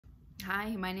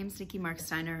Hi, my name is Nicki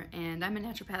Steiner, and I'm a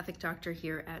naturopathic doctor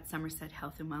here at Somerset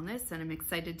Health and Wellness, and I'm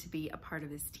excited to be a part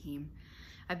of this team.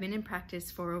 I've been in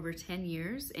practice for over 10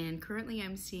 years, and currently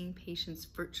I'm seeing patients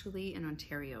virtually in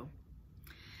Ontario.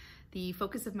 The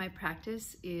focus of my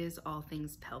practice is all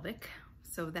things pelvic,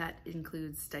 so that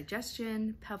includes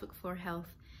digestion, pelvic floor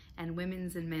health, and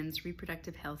women's and men's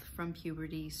reproductive health from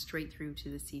puberty straight through to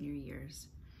the senior years.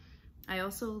 I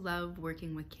also love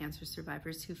working with cancer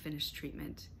survivors who finish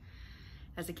treatment.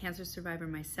 As a cancer survivor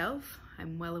myself,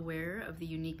 I'm well aware of the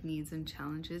unique needs and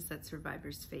challenges that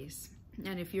survivors face.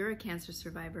 And if you're a cancer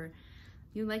survivor,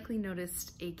 you likely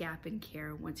noticed a gap in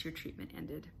care once your treatment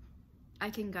ended. I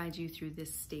can guide you through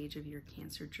this stage of your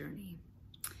cancer journey.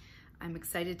 I'm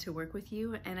excited to work with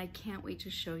you, and I can't wait to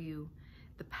show you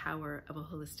the power of a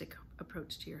holistic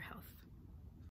approach to your health.